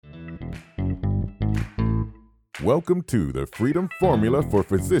Welcome to the Freedom Formula for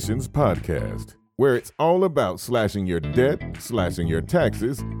Physicians podcast, where it's all about slashing your debt, slashing your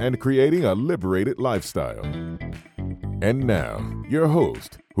taxes, and creating a liberated lifestyle. And now, your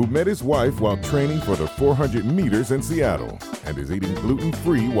host, who met his wife while training for the 400 meters in Seattle and is eating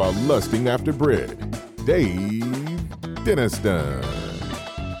gluten-free while lusting after bread, Dave Denniston.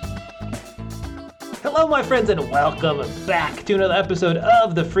 Hello, my friends, and welcome back to another episode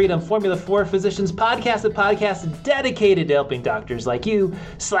of the Freedom Formula for Physicians podcast, a podcast dedicated to helping doctors like you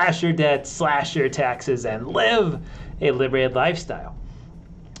slash your debt, slash your taxes, and live a liberated lifestyle.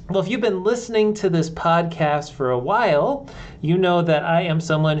 Well, if you've been listening to this podcast for a while, you know that I am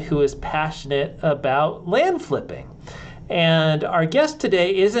someone who is passionate about land flipping. And our guest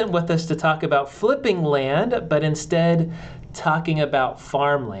today isn't with us to talk about flipping land, but instead talking about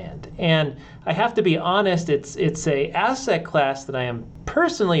farmland. And I have to be honest, it's a asset class that I am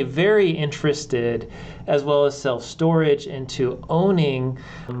personally very interested, as well as self-storage, into owning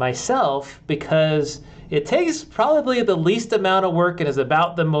myself, because it takes probably the least amount of work and is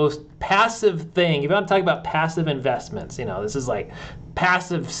about the most passive thing. If you want to talk about passive investments, this is like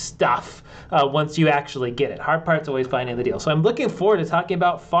passive stuff once you actually get it. Hard part's always finding the deal. So I'm looking forward to talking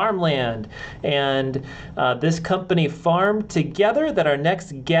about farmland and this company FarmTogether, that our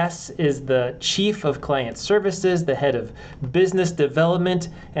next guest is the Chief of Client Services, the Head of Business Development,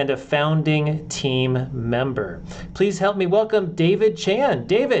 and a founding team member. Please help me welcome David Chan.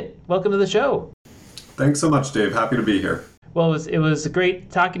 David, welcome to the show. Thanks so much, Dave. Happy to be here. Well, it was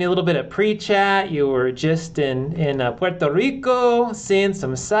great talking to you a little bit at pre-chat. You were just in Puerto Rico, seeing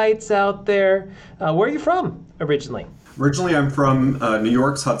some sights out there. Where are you from originally? Originally, I'm from New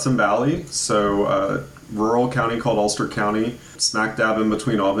York's Hudson Valley, so rural county called Ulster County, smack dab in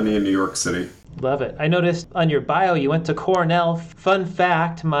between Albany and New York City. Love it. I noticed on your bio you went to Cornell. Fun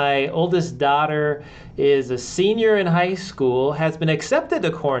fact, my oldest daughter is a senior in high school, has been accepted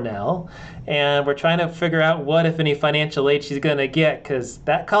to Cornell, and we're trying to figure out what, if any, financial aid she's going to get, because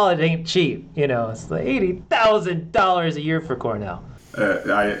that college ain't cheap. It's like $80,000 a year for Cornell.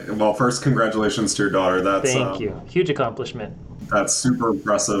 Well, first, congratulations to your daughter. Thank you. Huge accomplishment. That's super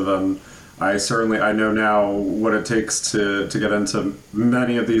impressive, and I know now what it takes to get into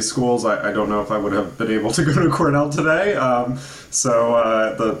many of these schools. I don't know if I would have been able to go to Cornell today.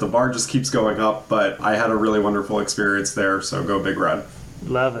 So the bar just keeps going up, but I had a really wonderful experience there, so go Big Red.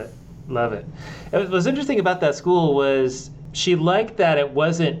 Love it. What was interesting about that school was she liked that it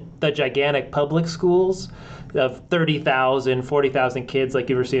wasn't the gigantic public schools of 30,000, 40,000 kids like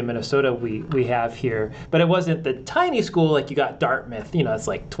University of Minnesota we have here. But it wasn't the tiny school like you got Dartmouth, it's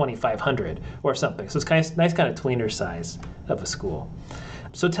like 2,500 or something. So it's nice kind of tweener size of a school.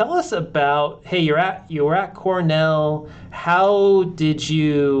 So tell us about, hey, you were at Cornell. Where'd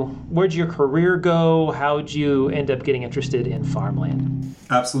your career go? How'd you end up getting interested in farmland?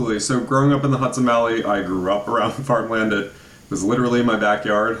 Absolutely. So growing up in the Hudson Valley, I grew up around farmland. It was literally my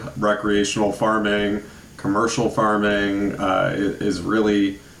backyard. Recreational farming, commercial farming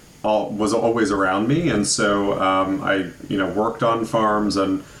was always around me, and so I worked on farms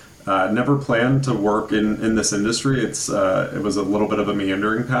and never planned to work in this industry. It was a little bit of a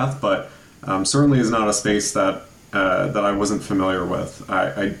meandering path, but certainly is not a space that I wasn't familiar with.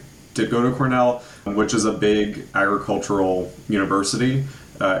 I did go to Cornell, which is a big agricultural university.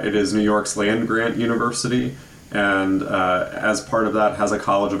 It is New York's land-grant university, and as part of that has a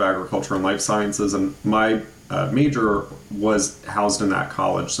College of Agriculture and Life Sciences, and my major was housed in that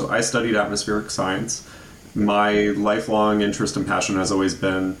college. So I studied atmospheric science. My lifelong interest and passion has always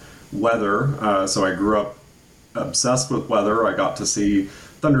been weather, so I grew up obsessed with weather. I got to see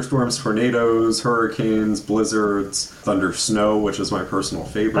thunderstorms, tornadoes, hurricanes, blizzards, thunder snow, which is my personal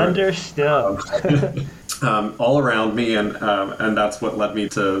favorite. Thunder snow. All around me, and that's what led me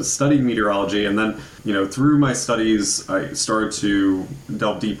to study meteorology. And then, through my studies, I started to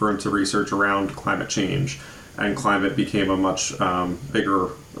delve deeper into research around climate change, and climate became a much bigger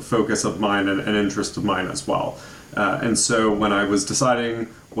focus of mine and an interest of mine as well. And so when I was deciding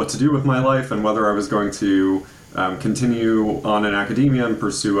what to do with my life and whether I was going to continue on in academia and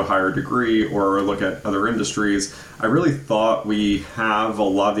pursue a higher degree or look at other industries, I really thought we have a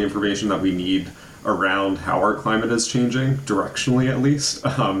lot of the information that we need around how our climate is changing, directionally at least.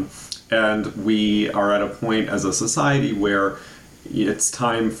 And we are at a point as a society where it's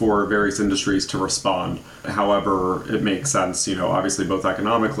time for various industries to respond however it makes sense, obviously both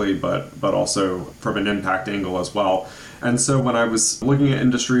economically, but also from an impact angle as well. And so when I was looking at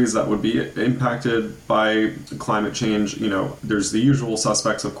industries that would be impacted by climate change, there's the usual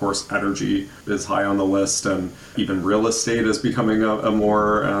suspects, of course. Energy is high on the list, and even real estate is becoming a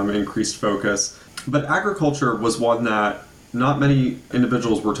more increased focus. But agriculture was one that not many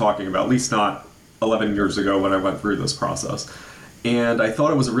individuals were talking about, at least not 11 years ago when I went through this process. And I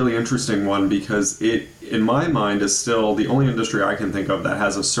thought it was a really interesting one because it, in my mind, is still the only industry I can think of that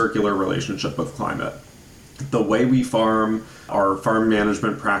has a circular relationship with climate. The way we farm, our farm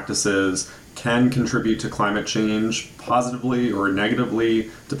management practices can contribute to climate change positively or negatively,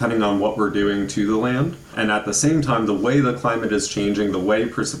 depending on what we're doing to the land. And at the same time, the way the climate is changing, the way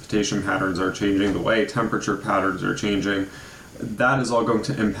precipitation patterns are changing, the way temperature patterns are changing, that is all going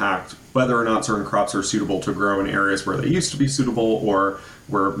to impact whether or not certain crops are suitable to grow in areas where they used to be suitable, or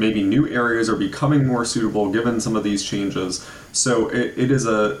where maybe new areas are becoming more suitable given some of these changes. So it is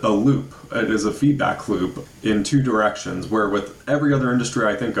a loop, it is a feedback loop in two directions, where with every other industry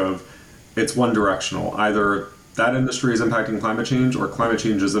I think of, it's one directional. Either that industry is impacting climate change or climate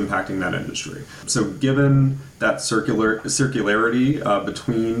change is impacting that industry. So given that circularity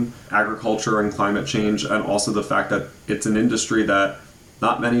between agriculture and climate change, and also the fact that it's an industry that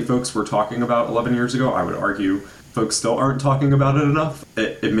not many folks were talking about 11 years ago, I would argue folks still aren't talking about it enough,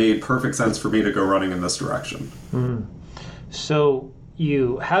 it made perfect sense for me to go running in this direction. Mm. So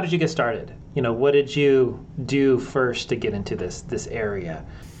how did you get started? What did you do first to get into this area?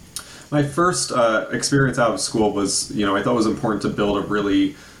 My first experience out of school was, I thought it was important to build a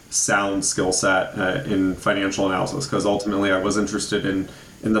really sound skill set in financial analysis, because ultimately I was interested in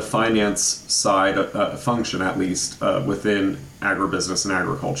the finance side function, at least within agribusiness and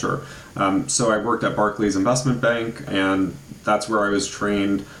agriculture. So I worked at Barclays Investment Bank, and that's where I was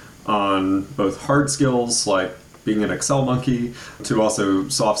trained on both hard skills like being an Excel monkey, to also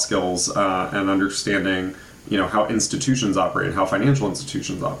soft skills and understanding how institutions operate, how financial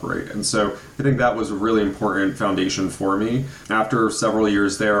institutions operate. And so I think that was a really important foundation for me. After several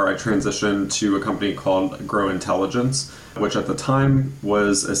years there, I transitioned to a company called Grow Intelligence, which at the time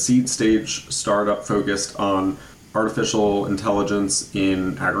was a seed stage startup focused on artificial intelligence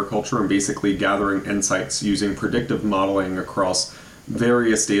in agriculture and basically gathering insights using predictive modeling across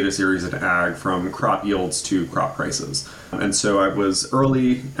various data series in ag, from crop yields to crop prices. And so I was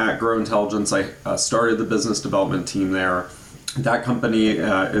early at Grow Intelligence. I started the business development team there. That company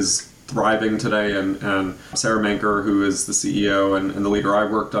is thriving today, and Sarah Manker, who is the CEO and the leader I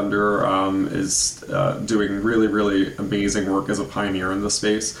worked under, is doing really, really amazing work as a pioneer in the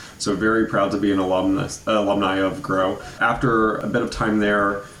space. So very proud to be an alumni of Grow. After a bit of time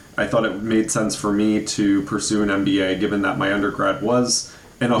there, I thought it made sense for me to pursue an MBA, given that my undergrad was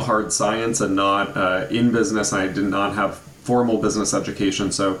in a hard science and not in business. I did not have formal business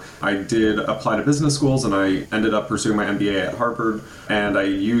education, so I did apply to business schools, and I ended up pursuing my MBA at Harvard. And I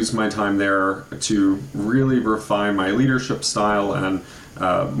used my time there to really refine my leadership style and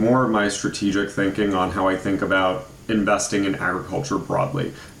more of my strategic thinking on how I think about investing in agriculture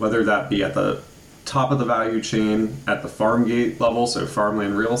broadly, whether that be at the top of the value chain at the farm gate level, so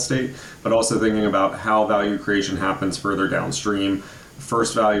farmland real estate, but also thinking about how value creation happens further downstream,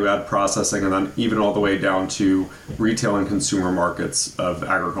 first value add processing, and then even all the way down to retail and consumer markets of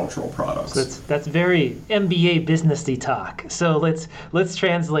agricultural products. So that's very MBA businessy talk. So let's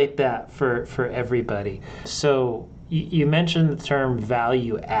translate that for everybody. So you mentioned the term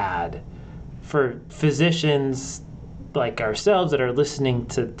value add. For physicians like ourselves that are listening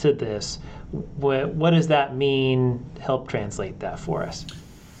to this, what does that mean? Help translate that for us.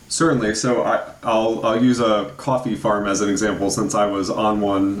 Certainly. So I'll use a coffee farm as an example, since I was on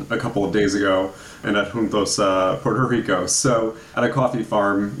one a couple of days ago and at Juntos, Puerto Rico. So at a coffee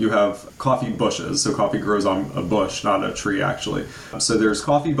farm, you have coffee bushes. So coffee grows on a bush, not a tree, actually. So there's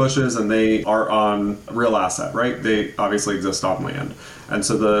coffee bushes, and they are on real asset, right? They obviously exist on land. And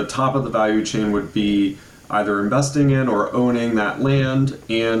so the top of the value chain would be either investing in or owning that land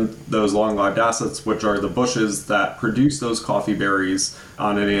and those long-lived assets, which are the bushes that produce those coffee berries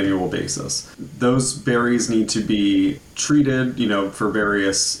on an annual basis. Those berries need to be treated, for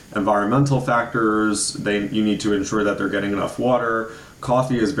various environmental factors. You need to ensure that they're getting enough water.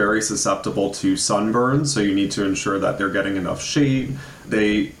 Coffee is very susceptible to sunburn, so you need to ensure that they're getting enough shade.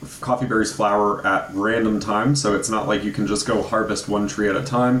 Coffee berries flower at random times, so it's not like you can just go harvest one bush at a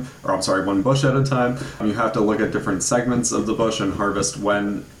time. You have to look at different segments of the bush and harvest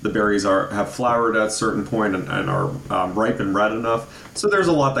when the berries have flowered at a certain point and are ripe and red enough. So there's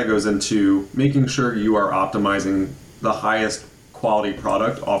a lot that goes into making sure you are optimizing the highest quality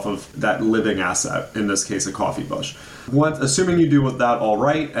product off of that living asset, in this case a coffee bush. Assuming you do that all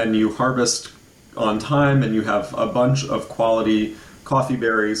right and you harvest on time and you have a bunch of quality coffee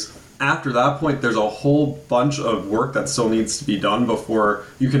berries, after that point there's a whole bunch of work that still needs to be done before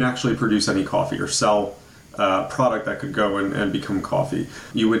you can actually produce any coffee or sell product that could go and become coffee.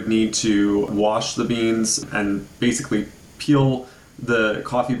 You would need to wash the beans and basically peel the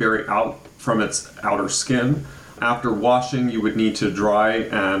coffee berry out from its outer skin. After washing, you would need to dry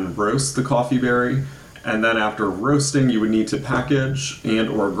and roast the coffee berry. And then after roasting, you would need to package and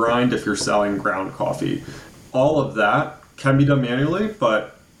or grind if you're selling ground coffee. All of that can be done manually,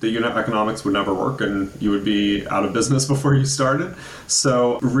 but the unit economics would never work and you would be out of business before you started.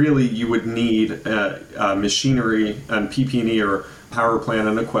 So really you would need machinery and PP&E or power plant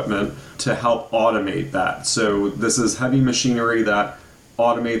and equipment to help automate that. So this is heavy machinery that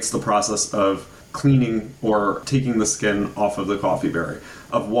automates the process of cleaning or taking the skin off of the coffee berry,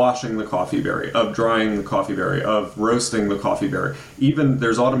 of washing the coffee berry, of drying the coffee berry, of roasting the coffee berry. Even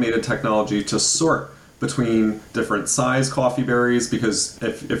there's automated technology to sort between different size coffee berries, because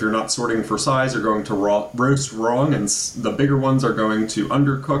if you're not sorting for size, you're going to roast wrong, and the bigger ones are going to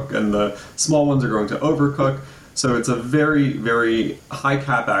undercook and the small ones are going to overcook. So it's a very, very high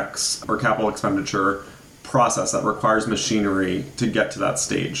capex or capital expenditure process that requires machinery to get to that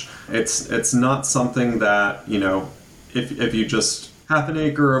stage. It's not something that, if you just half an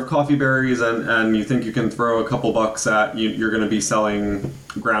acre of coffee berries and you think you can throw a couple bucks at, you're going to be selling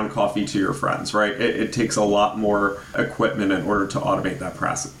ground coffee to your friends, right? It takes a lot more equipment in order to automate that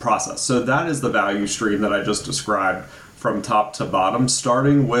process. So that is the value stream that I just described from top to bottom,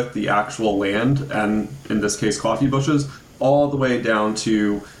 starting with the actual land, and in this case coffee bushes, all the way down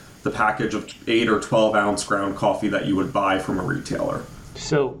to the package of 8 or 12 ounce ground coffee that you would buy from a retailer.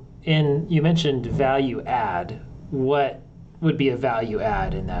 So you mentioned value add. What would be a value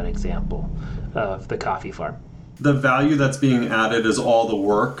add in that example of the coffee farm? The value that's being added is all the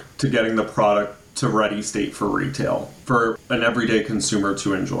work to getting the product to ready state for retail, for an everyday consumer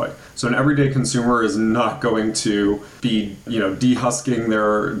to enjoy. So an everyday consumer is not going to be, dehusking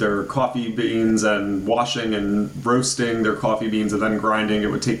their coffee beans and washing and roasting their coffee beans and then grinding.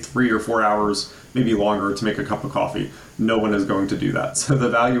 It would take 3 or 4 hours, maybe longer, to make a cup of coffee. No one is going to do that. So the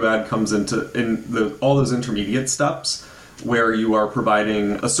value add comes in all those intermediate steps where you are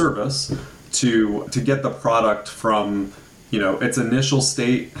providing a service to get the product from its initial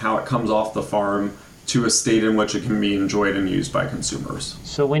state, how it comes off the farm, to a state in which it can be enjoyed and used by consumers.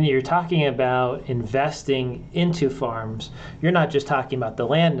 So when you're talking about investing into farms, you're not just talking about the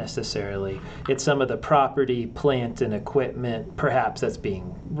land necessarily. It's some of the property, plant, and equipment perhaps that's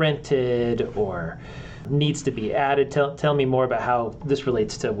being rented or needs to be added. Tell me more about how this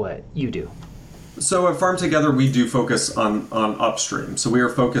relates to what you do. So at FarmTogether, we do focus on upstream. So we are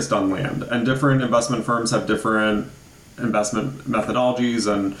focused on land, and different investment firms have different investment methodologies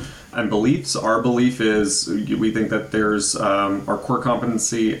and beliefs. Our belief is we think that there's our core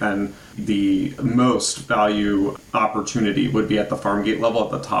competency and the most value opportunity would be at the farm gate level,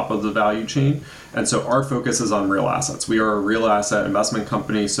 at the top of the value chain. And so our focus is on real assets. We are a real asset investment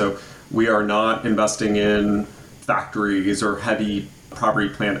company, so we are not investing in factories or heavy property,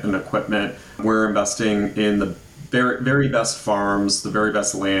 plant, and equipment. We're investing in the very, very best farms, the very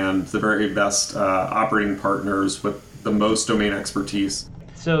best land, the very best operating partners with the most domain expertise.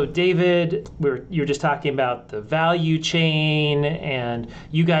 So David, you're just talking about the value chain, and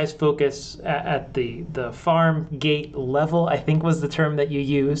you guys focus at the farm gate level, I think was the term that you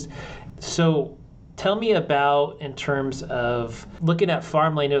used. So tell me about, in terms of looking at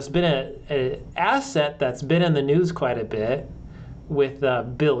Farmland, it's been an asset that's been in the news quite a bit with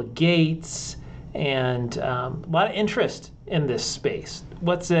Bill Gates and a lot of interest in this space.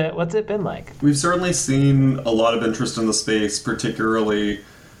 What's it been like? We've certainly seen a lot of interest in the space, particularly,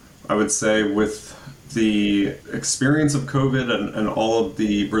 I would say, with the experience of COVID and all of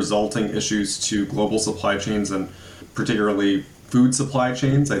the resulting issues to global supply chains and particularly food supply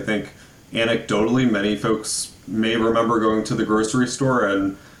chains. I think anecdotally, many folks may remember going to the grocery store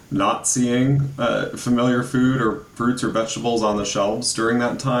and not seeing familiar food or fruits or vegetables on the shelves during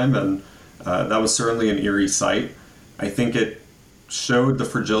that time, and that was certainly an eerie sight. I think it showed the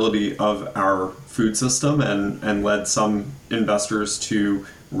fragility of our food system and led some investors to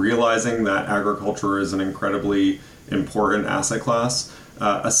realizing that agriculture is an incredibly important asset class.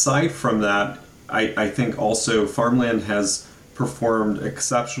 Aside from that, I think also farmland has performed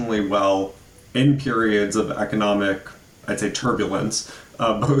exceptionally well in periods of economic, I'd say, turbulence,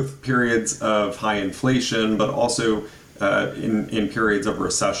 both periods of high inflation, but also in periods of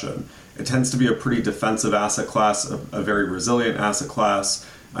recession. It tends to be a pretty defensive asset class, a very resilient asset class.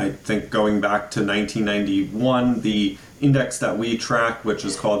 I think going back to 1991, the index that we track, which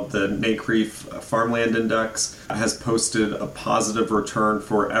is called the NCREIF Farmland Index, has posted a positive return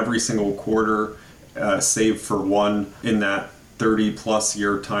for every single quarter, save for one in that 30-plus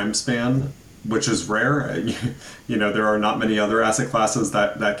year time span. which is rare. There are not many other asset classes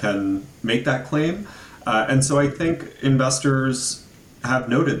that can make that claim. And so I think investors have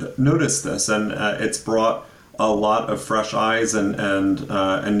noticed this, and it's brought a lot of fresh eyes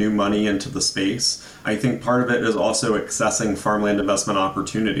and new money into the space. I think part of it is also accessing farmland investment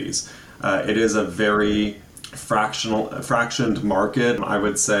opportunities. It is a very fractioned market. I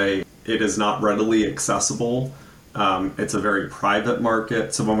would say it is not readily accessible. It's a very private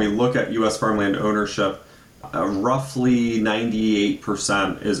market. So when we look at U.S. farmland ownership, roughly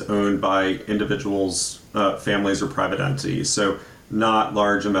 98% is owned by individuals, families, or private entities. So not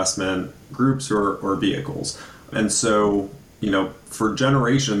large investment groups or vehicles. And so, for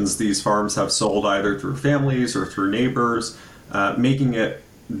generations, these farms have sold either through families or through neighbors, making it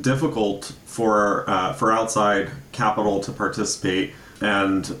difficult for outside capital to participate.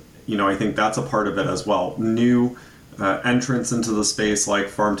 And, I think that's a part of it as well. New entrants into the space like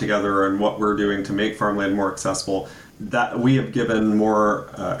FarmTogether and what we're doing to make farmland more accessible, that we have given more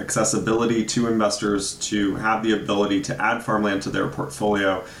accessibility to investors to have the ability to add farmland to their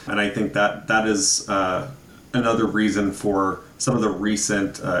portfolio. And I think that is another reason for some of the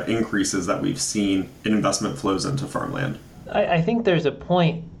recent increases that we've seen in investment flows into farmland. I think there's a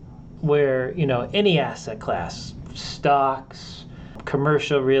point where, any asset class, stocks,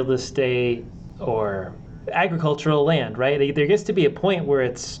 commercial real estate, or agricultural land, right? There gets to be a point where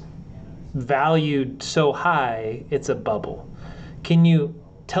it's valued so high, it's a bubble. Can you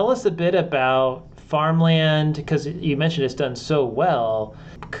tell us a bit about farmland? Because you mentioned it's done so well.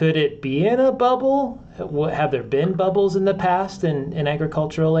 Could it be in a bubble? Have there been bubbles in the past in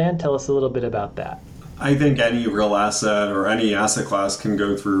agricultural land? Tell us a little bit about that. I think any real asset or any asset class can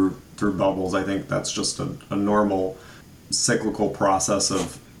go through bubbles. I think that's just a normal cyclical process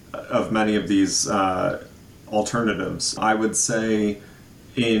of many of these alternatives. I would say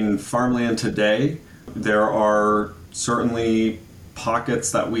in farmland today, there are certainly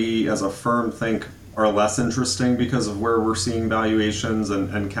pockets that we as a firm think are less interesting because of where we're seeing valuations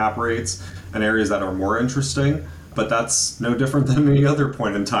and cap rates, and areas that are more interesting. But that's no different than any other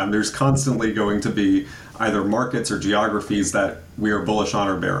point in time. There's constantly going to be either markets or geographies that we are bullish on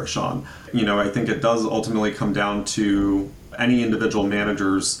or bearish on. I think it does ultimately come down to any individual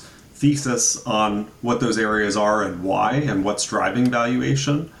manager's thesis on what those areas are and why and what's driving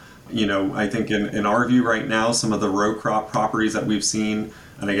valuation. I think in our view right now, some of the row crop properties that we've seen,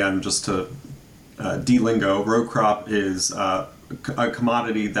 and again, just to delingo, row crop is a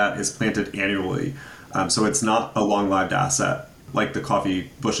commodity that is planted annually. So it's not a long-lived asset like the coffee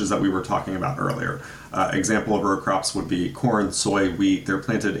bushes that we were talking about earlier. Example of row crops would be corn, soy, wheat. They're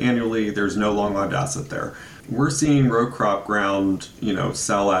planted annually. There's no long-lived asset there. We're seeing row crop ground,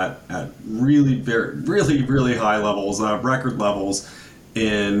 sell at really, really, really high levels, record levels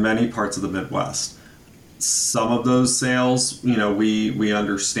in many parts of the Midwest. Some of those sales, we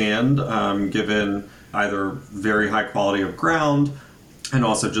understand, given either very high quality of ground, and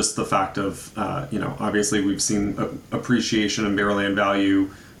also just the fact of, obviously we've seen appreciation in bare land value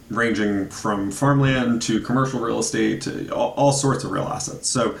ranging from farmland to commercial real estate to all sorts of real assets.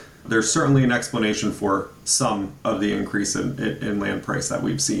 So there's certainly an explanation for some of the increase in land price that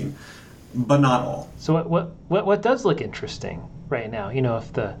we've seen, but not all. So what does look interesting right now?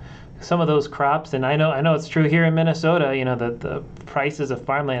 If some of those crops, and I know it's true here in Minnesota, the prices of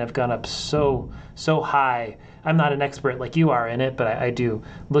farmland have gone up so high. I'm not an expert like you are in it, but I do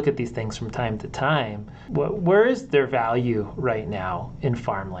look at these things from time to time. Where is their value right now in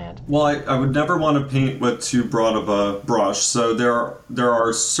farmland? Well, I would never want to paint with too broad of a brush. So there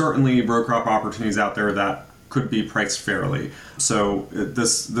are certainly row crop opportunities out there that could be priced fairly. So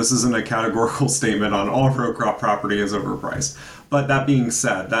this isn't a categorical statement on all row crop property is overpriced. But that being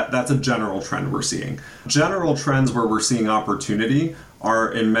said, that's a general trend we're seeing. General trends where we're seeing opportunity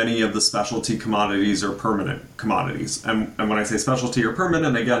are in many of the specialty commodities or permanent commodities. And when I say specialty or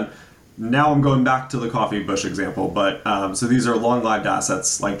permanent, again, now I'm going back to the coffee bush example, but so these are long-lived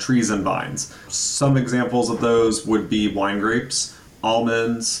assets like trees and vines. Some examples of those would be wine grapes,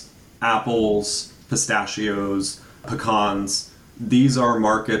 almonds, apples, pistachios, pecans. These are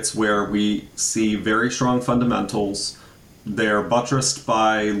markets where we see very strong fundamentals. They're buttressed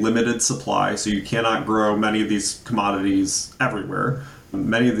by limited supply, so you cannot grow many of these commodities everywhere.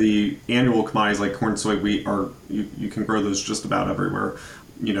 Many of the annual commodities like corn, soy, wheat you can grow those just about everywhere.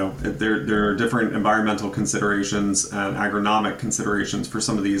 There are different environmental considerations and agronomic considerations for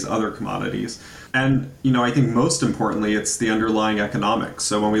some of these other commodities. And, I think most importantly, it's the underlying economics.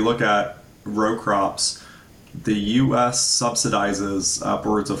 So when we look at row crops, the U.S. subsidizes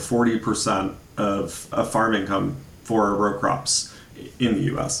upwards of 40% of farm income for row crops in the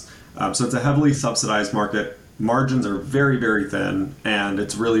U.S. So it's a heavily subsidized market. Margins are very, very thin, and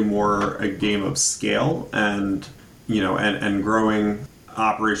it's really more a game of scale and and growing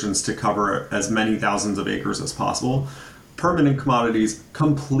operations to cover as many thousands of acres as possible. Permanent commodities,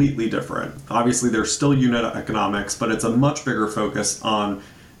 completely different. Obviously, there's still unit economics, but it's a much bigger focus on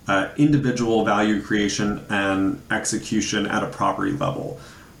individual value creation and execution at a property level.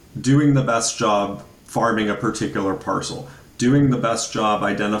 Doing the best job farming a particular parcel. Doing the best job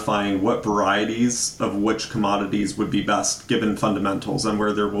identifying what varieties of which commodities would be best given fundamentals and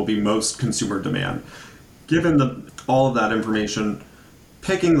where there will be most consumer demand. Given all of that information,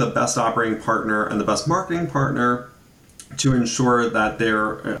 picking the best operating partner and the best marketing partner to ensure that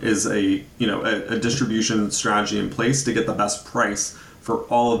there is a distribution strategy in place to get the best price for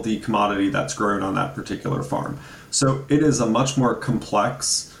all of the commodity that's grown on that particular farm. So it is a much more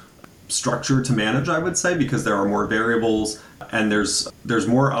complex structure to manage, I would say, because there are more variables and there's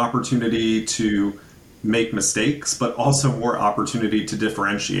more opportunity to make mistakes, but also more opportunity to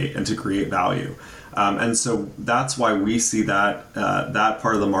differentiate and to create value. And so that's why we see that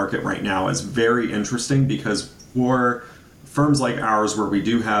part of the market right now as very interesting, because for firms like ours, where we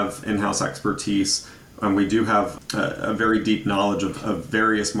do have in-house expertise and we do have a very deep knowledge of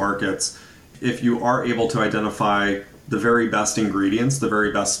various markets, if you are able to identify the very best ingredients, the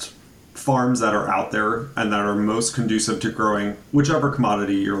very best farms that are out there and that are most conducive to growing whichever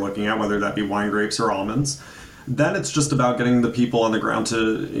commodity you're looking at, whether that be wine grapes or almonds, then it's just about getting the people on the ground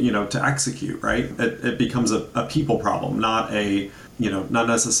to execute, right? It becomes a people problem, not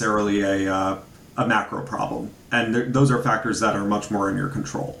necessarily a macro problem. And those are factors that are much more in your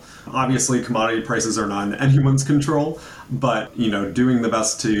control. Obviously, commodity prices are not in anyone's control, but doing the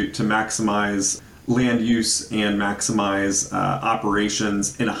best to maximize land use and maximize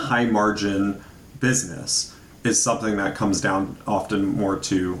operations in a high margin business is something that comes down often more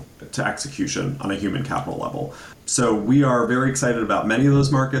to execution on a human capital level. So we are very excited about many of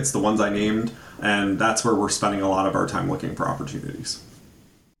those markets, the ones I named, and that's where we're spending a lot of our time looking for opportunities.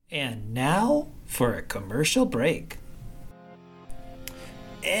 And now for a commercial break.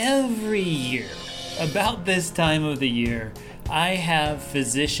 Every year, about this time of the year, I have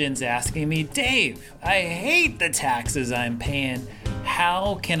physicians asking me, Dave, I hate the taxes I'm paying.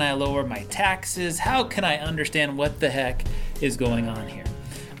 How can I lower my taxes? How can I understand what the heck is going on here?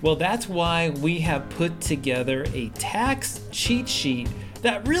 Well, that's why we have put together a tax cheat sheet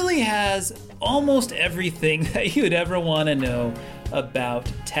that really has almost everything that you'd ever want to know about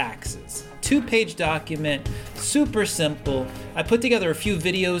taxes. 2-page document, super simple. I put together a few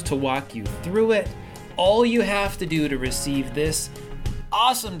videos to walk you through it. All you have to do to receive this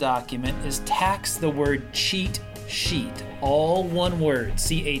awesome document is tax the word cheat sheet, all one word,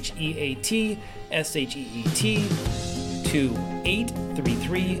 CHEAT SHEET, to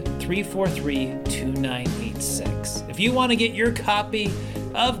 833-343-2986. If you want to get your copy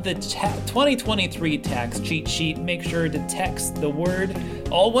of the 2023 tax cheat sheet, make sure to text the word,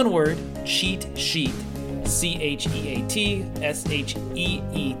 all one word, cheat sheet, CHEAT SHEET, to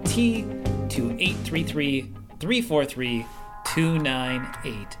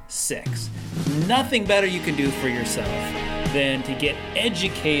 833-343-2986. Nothing better you can do for yourself than to get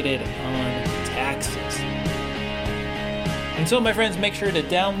educated on taxes. And so, my friends, make sure to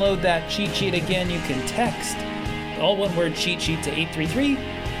download that cheat sheet. Again, you can text all one word cheat sheet to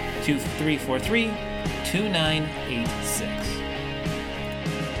 833-343-2986.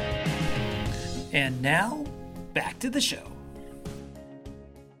 And now, back to the show.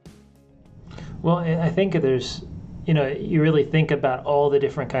 Well, I think there's, you really think about all the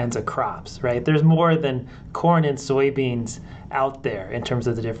different kinds of crops, right? There's more than corn and soybeans out there in terms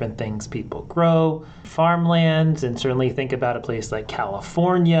of the different things people grow, farmlands, and certainly think about a place like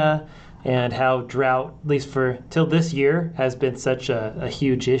California and how drought, at least for till this year, has been such a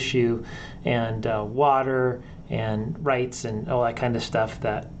huge issue, and water and rights and all that kind of stuff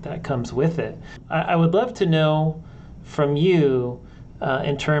that comes with it. I would love to know from you,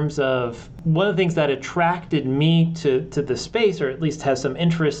 in terms of one of the things that attracted me to the space, or at least has some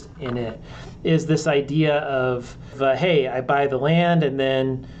interest in it, is this idea of, hey, I buy the land and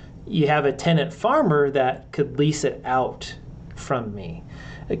then you have a tenant farmer that could lease it out from me.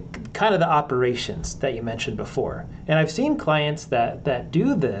 Kind of the operations that you mentioned before. And I've seen clients that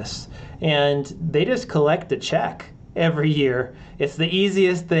do this, and they just collect a check every year. It's the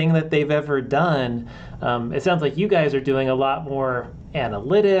easiest thing that they've ever done. It sounds like you guys are doing a lot more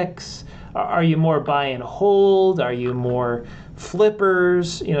analytics. Are you more buy and hold? Are you more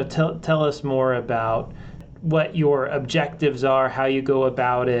flippers? Tell us more about what your objectives are, how you go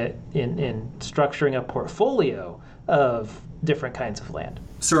about it in structuring a portfolio of different kinds of land.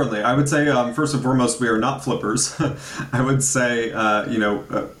 Certainly. I would say, first and foremost, we are not flippers. I would say,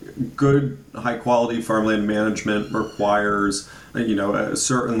 good, high-quality farmland management requires,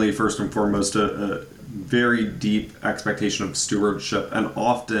 certainly, first and foremost, a very deep expectation of stewardship and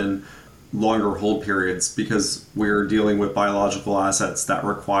often longer hold periods because we're dealing with biological assets that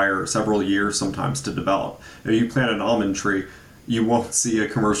require several years sometimes to develop. If you plant an almond tree, you won't see a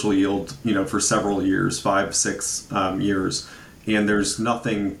commercial yield, for several years, 5-6 years. And there's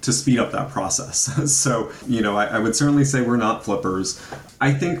nothing to speed up that process. So, I would certainly say we're not flippers.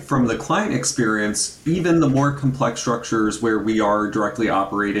 I think from the client experience, even the more complex structures where we are directly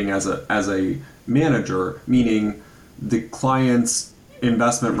operating as a manager, meaning the client's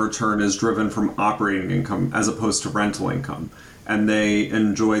investment return is driven from operating income as opposed to rental income. And they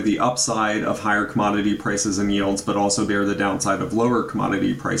enjoy the upside of higher commodity prices and yields, but also bear the downside of lower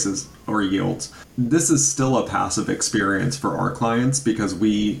commodity prices or yields. This is still a passive experience for our clients because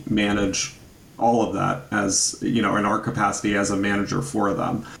we manage all of that as, in our capacity as a manager for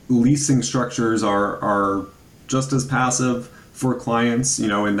them. Leasing structures are just as passive for clients,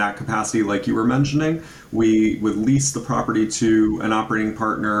 in that capacity, like you were mentioning. We would lease the property to an operating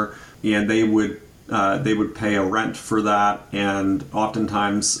partner and they would pay a rent for that, and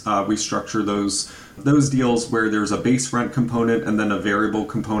oftentimes we structure those deals where there's a base rent component and then a variable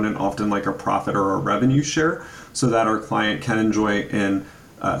component, often like a profit or a revenue share, so that our client can enjoy in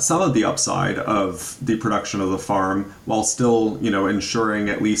some of the upside of the production of the farm while still, ensuring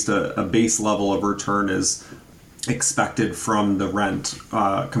at least a base level of return is expected from the rent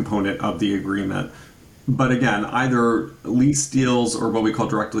component of the agreement. But again, either lease deals or what we call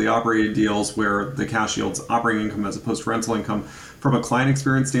directly operated deals where the cash yields operating income as opposed to rental income, from a client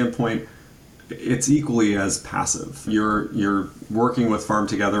experience standpoint, it's equally as passive. You're working with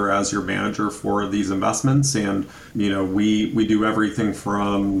FarmTogether as your manager for these investments, and we do everything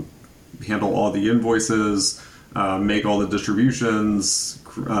from handle all the invoices, make all the distributions,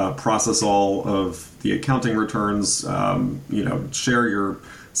 process all of the accounting returns, share your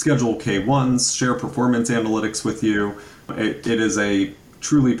Schedule K1s, share performance analytics with you. It is a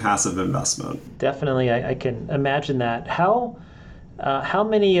truly passive investment. Definitely, I can imagine that. How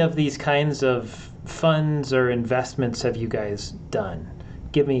many of these kinds of funds or investments have you guys done?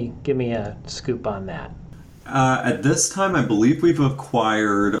 Give me a scoop on that. At this time, I believe we've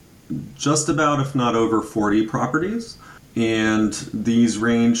acquired just about, if not over, 40 properties. And these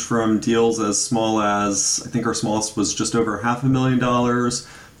range from deals as small as, I think our smallest was just over $500,000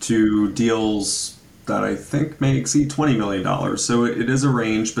 to deals that I think may exceed $20 million. So it is a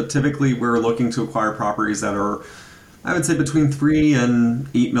range, but typically we're looking to acquire properties that are, I would say, between $3 and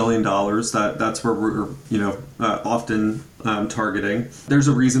 $8 million. That's where we're, often targeting. There's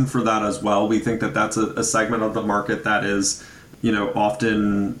a reason for that as well. We think that that's a segment of the market that is,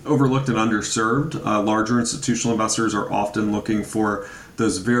 often overlooked and underserved. Larger institutional investors are often looking for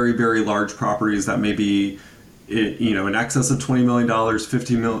those very, very large properties that may be, in excess of $20 million,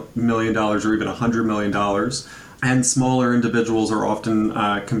 $50 million, or even $100 million. And smaller individuals are often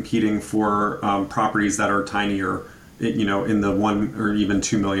competing for properties that are tinier, in the $1 or even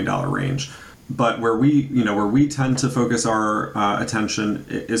 $2 million range. But where we tend to focus our attention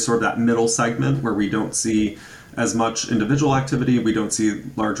is sort of that middle segment where we don't see as much individual activity, we don't see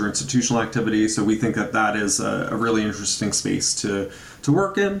larger institutional activity. So we think that is a really interesting space to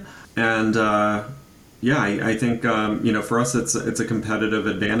work in. And I think for us it's a competitive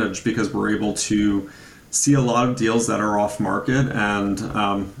advantage because we're able to see a lot of deals that are off market and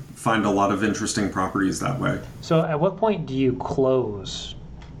find a lot of interesting properties that way. So at what point do you close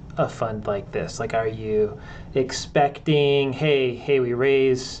a fund like this? Like, are you expecting, hey, we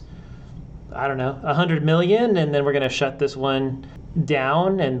raise, I don't know, $100 million, and then we're going to shut this one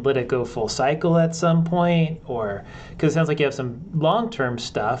down and let it go full cycle at some point? Or, because it sounds like you have some long-term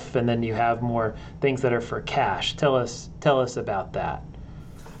stuff and then you have more things that are for cash. Tell us about that.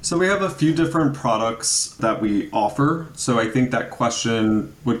 So we have a few different products that we offer. So I think that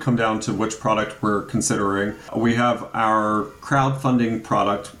question would come down to which product we're considering. We have our crowdfunding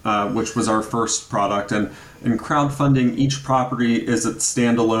product, which was our first product. And in crowdfunding, each property is a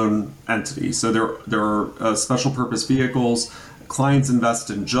standalone entity. So there are special purpose vehicles. Clients invest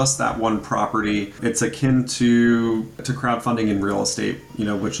in just that one property. It's akin to crowdfunding in real estate,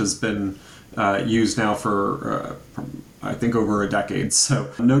 which has been used now for I think over a decade.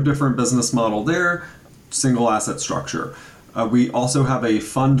 So no different business model there, single asset structure. We also have a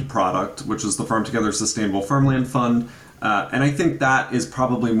fund product, which is the FarmTogether Sustainable Farmland Fund. And I think that is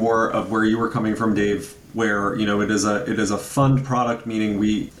probably more of where you were coming from, Dave, where it is a fund product,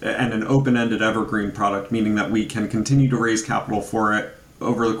 meaning and an open-ended evergreen product, meaning that we can continue to raise capital for it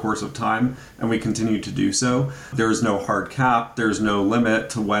over the course of time, and we continue to do so. There's no hard cap. There's no limit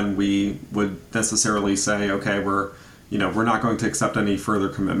to when we would necessarily say, okay, we're not going to accept any further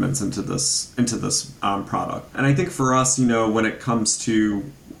commitments into this product. And I think for us, when it comes to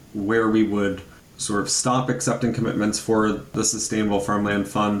where we would sort of stop accepting commitments for the Sustainable Farmland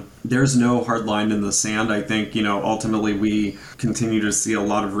Fund, there's no hard line in the sand. I think, ultimately we continue to see a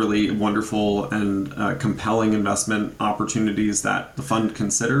lot of really wonderful and compelling investment opportunities that the fund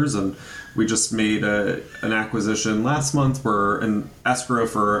considers. And we just made an acquisition last month. We're in escrow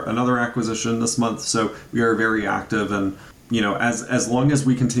for another acquisition this month. So we are very active. And, as long as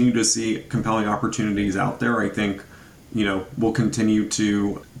we continue to see compelling opportunities out there, I think, we'll continue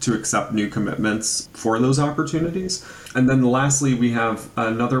to accept new commitments for those opportunities. And then lastly, we have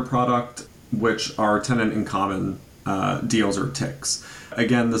another product, which are tenant in common deals or TICs.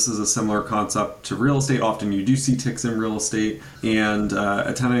 Again, this is a similar concept to real estate. Often you do see TICs in real estate, and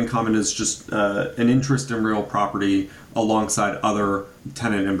a tenant in common is just an interest in real property alongside other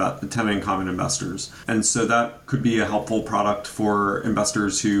tenant in common investors. And so that could be a helpful product for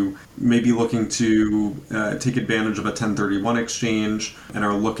investors who may be looking to take advantage of a 1031 exchange and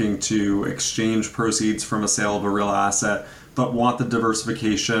are looking to exchange proceeds from a sale of a real asset, but want the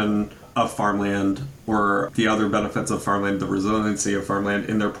diversification of farmland or the other benefits of farmland, the resiliency of farmland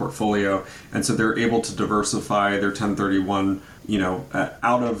in their portfolio. And so they're able to diversify their 1031,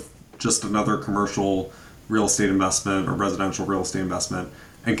 out of just another commercial real estate investment or residential real estate investment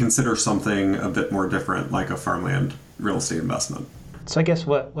and consider something a bit more different, like a farmland real estate investment. So I guess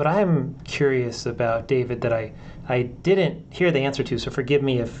what I'm curious about, David, that I didn't hear the answer to, so forgive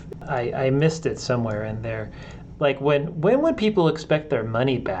me if I missed it somewhere in there. Like when would people expect their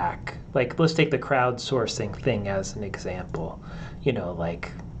money back? Like, let's take the crowdsourcing thing as an example.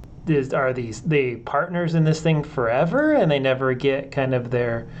 Are the partners in this thing forever and they never get kind of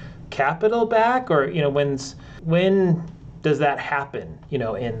their capital back? Or, when does that happen,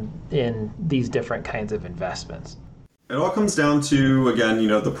 in these different kinds of investments? It all comes down to, again,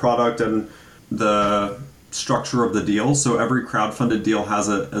 the product and the structure of the deal. So every crowdfunded deal has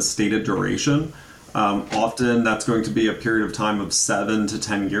a stated duration. Often that's going to be a period of time of 7 to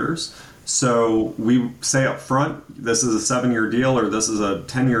 10 years. So we say up front, this is a 7-year deal or this is a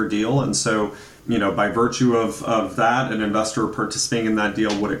 10-year deal. And so, by virtue of that, an investor participating in that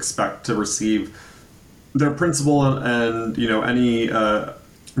deal would expect to receive their principal and any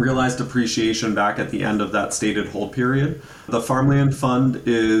realized appreciation back at the end of that stated hold period. The Farmland Fund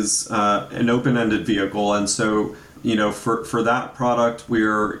is an open-ended vehicle. And so, for that product,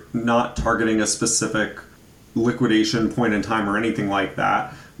 we're not targeting a specific liquidation point in time or anything like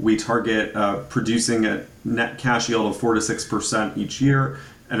that. We target producing a net cash yield of 4 to 6% each year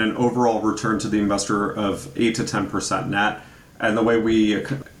and an overall return to the investor of 8 to 10% net. And the way we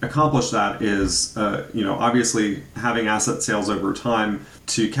accomplish that is, obviously having asset sales over time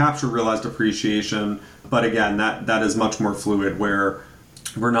to capture realized appreciation. But again, that is much more fluid, where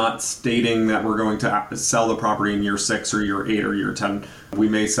we're not stating that we're going to sell the property in year 6 or year 8 or year 10. We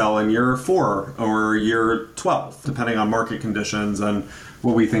may sell in year 4 or year 12, depending on market conditions and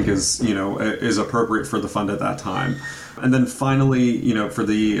what we think is appropriate for the fund at that time. And then finally, for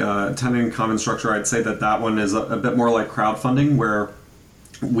the tenant in common structure, I'd say that one is a bit more like crowdfunding, where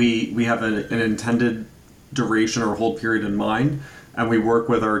we have an intended duration or hold period in mind. And we work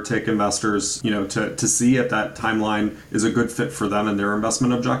with our TIC investors, to see if that timeline is a good fit for them and their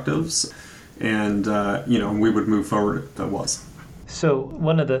investment objectives. And, we would move forward if that was. So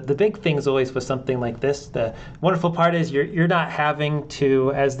one of the big things always with something like this, the wonderful part is you're not having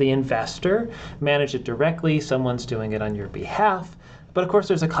to, as the investor, manage it directly. Someone's doing it on your behalf. But of course,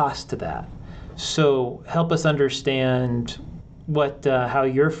 there's a cost to that. So help us understand how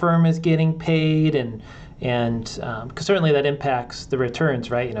your firm is getting paid, and because certainly that impacts the returns,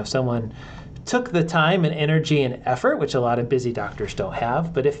 right? If someone took the time and energy and effort, which a lot of busy doctors don't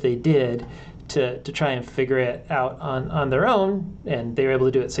have, but if they did, to try and figure it out on their own, and they were able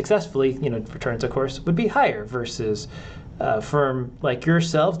to do it successfully, returns, of course, would be higher versus a firm like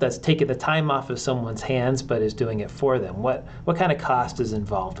yourselves that's taking the time off of someone's hands but is doing it for them. What kind of cost is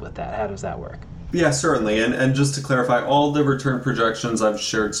involved with that? How does that work? Yeah, certainly. And just to clarify, all the return projections I've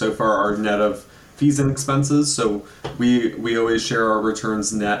shared so far are net of fees and expenses. So we always share our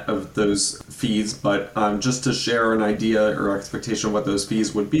returns net of those fees. But just to share an idea or expectation of what those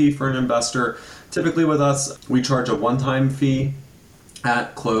fees would be for an investor, typically with us, we charge a one-time fee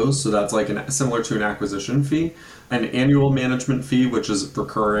at close. So that's like similar to an acquisition fee, an annual management fee, which is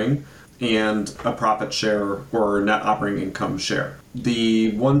recurring, and a profit share or net operating income share.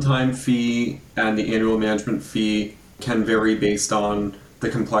 The one-time fee and the annual management fee can vary based on the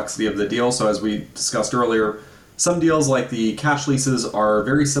complexity of the deal. So as we discussed earlier, some deals like the cash leases are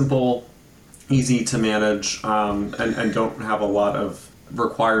very simple, easy to manage, and don't have a lot of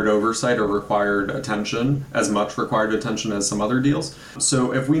required oversight or required attention, as much required attention as some other deals.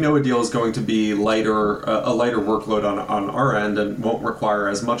 So if we know a deal is going to be a lighter workload on our end and won't require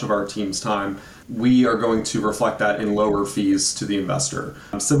as much of our team's time, we are going to reflect that in lower fees to the investor.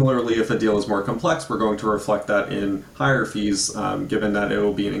 Similarly, if a deal is more complex, we're going to reflect that in higher fees, given that it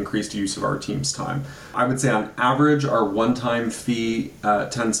will be an increased use of our team's time. I would say on average, our one-time fee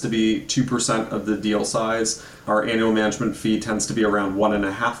tends to be 2% of the deal size. Our annual management fee tends to be around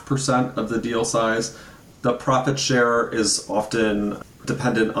 1.5% of the deal size. The profit share is often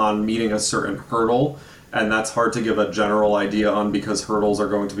dependent on meeting a certain hurdle, and that's hard to give a general idea on because hurdles are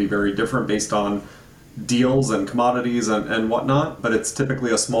going to be very different based on deals and commodities and whatnot, but it's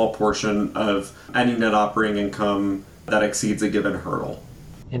typically a small portion of any net operating income that exceeds a given hurdle.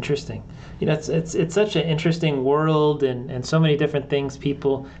 Interesting. It's such an interesting world and so many different things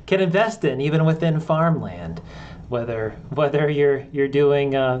people can invest in, even within farmland. Whether you're doing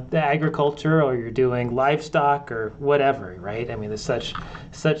the agriculture or you're doing livestock or whatever, right? I mean, there's such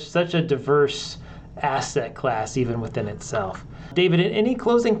a diverse asset class even within itself. David, any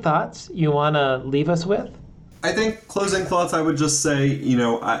closing thoughts you want to leave us with? I think closing thoughts, I would just say,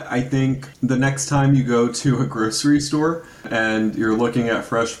 I think the next time you go to a grocery store and you're looking at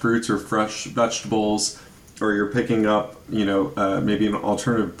fresh fruits or fresh vegetables, or you're picking up, maybe an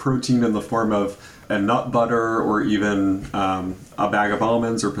alternative protein in the form of a nut butter or even a bag of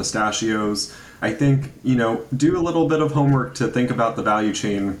almonds or pistachios, I think, do a little bit of homework to think about the value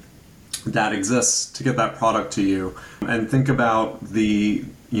chain that exists to get that product to you, and think about the,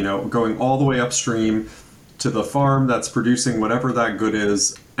 going all the way upstream to the farm that's producing whatever that good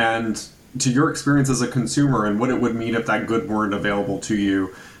is, and to your experience as a consumer and what it would mean if that good weren't available to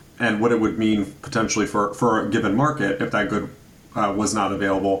you, and what it would mean potentially for a given market if that good was not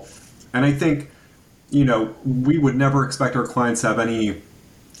available. And I think, we would never expect our clients to have any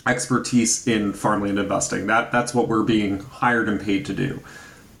expertise in farmland investing. That's what we're being hired and paid to do.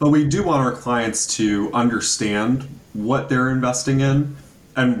 But we do want our clients to understand what they're investing in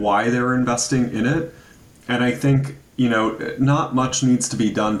and why they're investing in it. And I think, not much needs to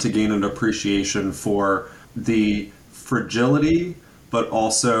be done to gain an appreciation for the fragility, but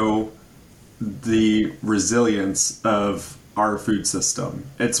also the resilience of our food system.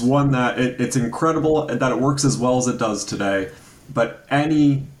 It's one that it's incredible that it works as well as it does today, but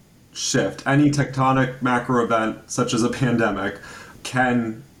any shift, any tectonic macro event, such as a pandemic,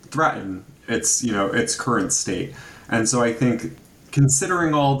 can threaten its current state. And so I think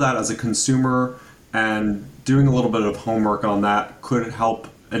considering all of that as a consumer and doing a little bit of homework on that could help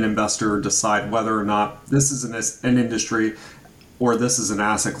an investor decide whether or not this is an industry or this is an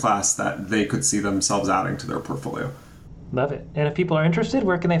asset class that they could see themselves adding to their portfolio. Love it. And if people are interested,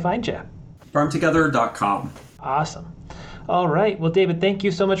 where can they find you? FarmTogether.com. Awesome. All right. Well, David, thank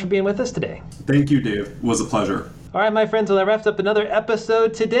you so much for being with us today. Thank you, Dave. It was a pleasure. All right, my friends, well, that wraps up another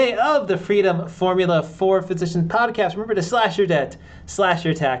episode today of the Freedom Formula for Physicians podcast. Remember to slash your debt, slash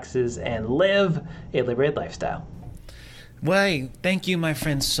your taxes, and live a liberated lifestyle. Well, thank you, my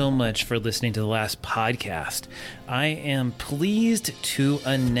friends, so much for listening to the last podcast. I am pleased to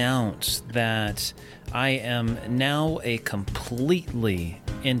announce that I am now a completely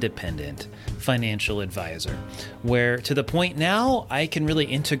independent financial advisor, where to the point now I can really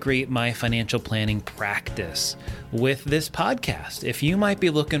integrate my financial planning practice with this podcast. If you might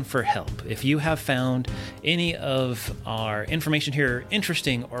be looking for help, if you have found any of our information here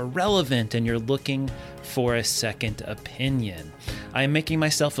interesting or relevant and you're looking for a second opinion, I am making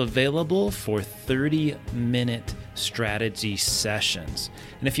myself available for 30-minute strategy sessions.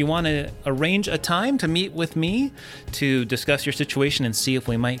 And if you want to arrange a time to meet with me to discuss your situation and see if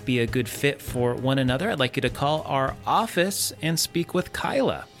we might be a good fit for one another, I'd like you to call our office and speak with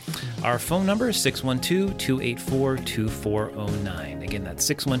Kyla. Our phone number is 612-284-2409. Again, that's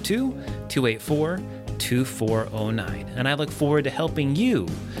 612-284-2409. And I look forward to helping you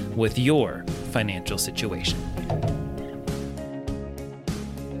with your financial situation.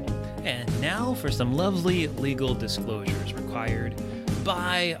 And now for some lovely legal disclosures required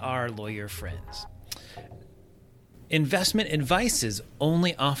by our lawyer friends. Investment advice is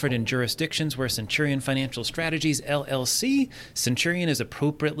only offered in jurisdictions where Centurion Financial Strategies, LLC, Centurion is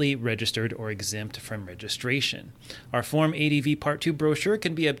appropriately registered or exempt from registration. Our Form ADV Part 2 brochure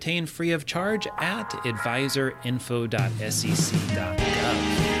can be obtained free of charge at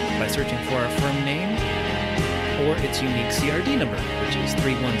advisorinfo.sec.gov by searching for our firm name or its unique CRD number, which is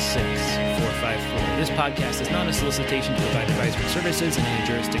 316454. This podcast is not a solicitation to provide advisory services in any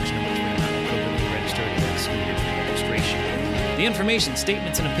jurisdiction in which we are not appropriately registered or excluded from registration. The information,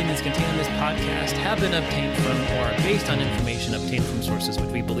 statements, and opinions contained in this podcast have been obtained from or are based on information obtained from sources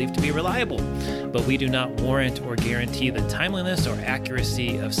which we believe to be reliable, but we do not warrant or guarantee the timeliness or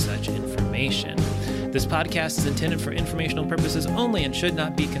accuracy of such information. This podcast is intended for informational purposes only and should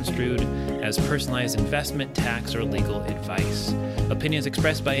not be construed as personalized investment, tax, or legal advice. Opinions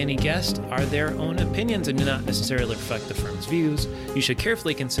expressed by any guest are their own opinions and do not necessarily reflect the firm's views. You should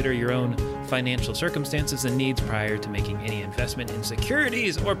carefully consider your own financial circumstances and needs prior to making any investment in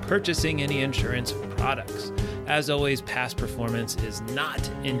securities or purchasing any insurance products. As always, past performance is not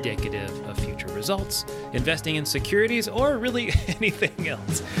indicative of future results. Investing in securities, or really anything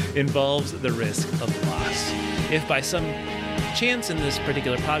else, involves the risk of loss. If by some chance in this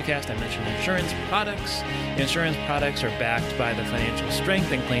particular podcast I mentioned insurance products are backed by the financial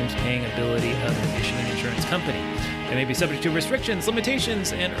strength and claims paying ability of an issuing insurance company. They may be subject to restrictions,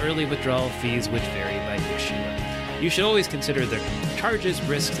 limitations, and early withdrawal fees which vary by issuer. You should always consider the charges,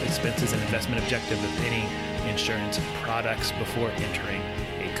 risks, expenses, and investment objective of any insurance products before entering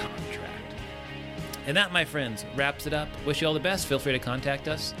a contract. And that, my friends, wraps it up. Wish you all the best. Feel free to contact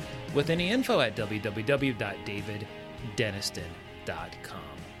us with any info at www.daviddenniston.com.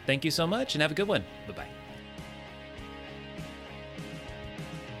 Thank you so much and have a good one. Bye-bye.